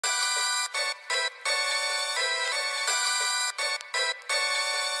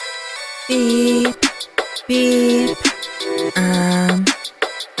beep, beep,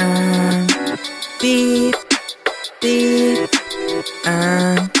 beep, beep,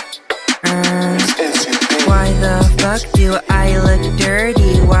 Why the fuck do I look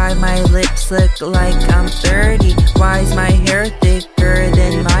dirty? Why my lips look like I'm 30? Why's my hair thicker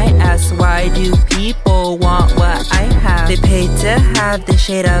than my ass? Why do people want what I have? They pay to have the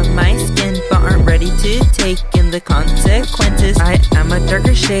shade of my skin, but aren't ready to take in the consequences. I am a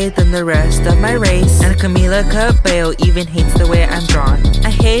darker shade than the rest of my race, and Camila Cabello even hates the way I'm drawn. I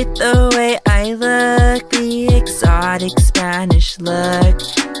hate the way I look, the exotic Spanish look.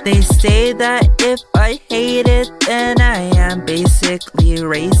 They say that if I hate it, then I am basically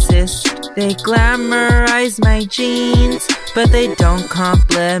racist. They glamorize my jeans, but they don't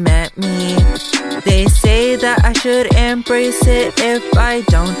compliment me. They say that I should embrace it. If I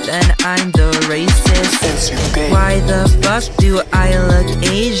don't, then I'm the racist. Why the fuck do I look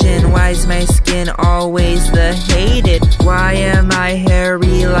Asian? Why's my skin always the hated? Why am I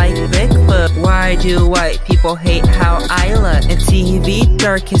hairy like Bigfoot? Why do white people hate how I look? In TV,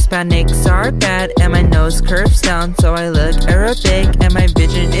 dark Hispanics are bad, and my nose curves down so I look Arabic, and my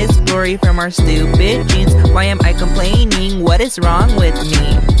vision is blurry from our stupid genes. Why am I complaining? What is wrong with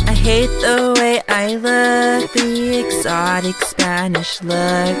me? I hate the way I look, the exotic Spanish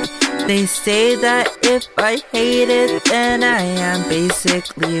look. They say that if I hate it, then I am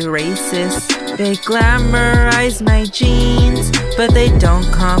basically racist. They glamorize my jeans, but they don't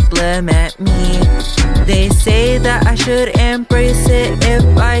compliment me. They say that I should embrace it. If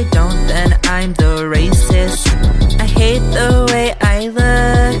I don't, then I'm the racist. I hate the way I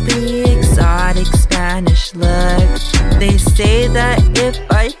look, the exotic Spanish look. They say that if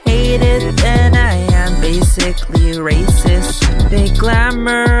I hate it, then I am basically racist. They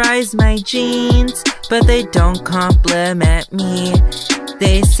glamorize my jeans, but they don't compliment me.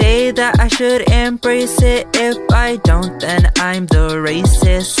 They say that I should embrace it. If I don't, then I'm the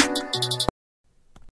racist.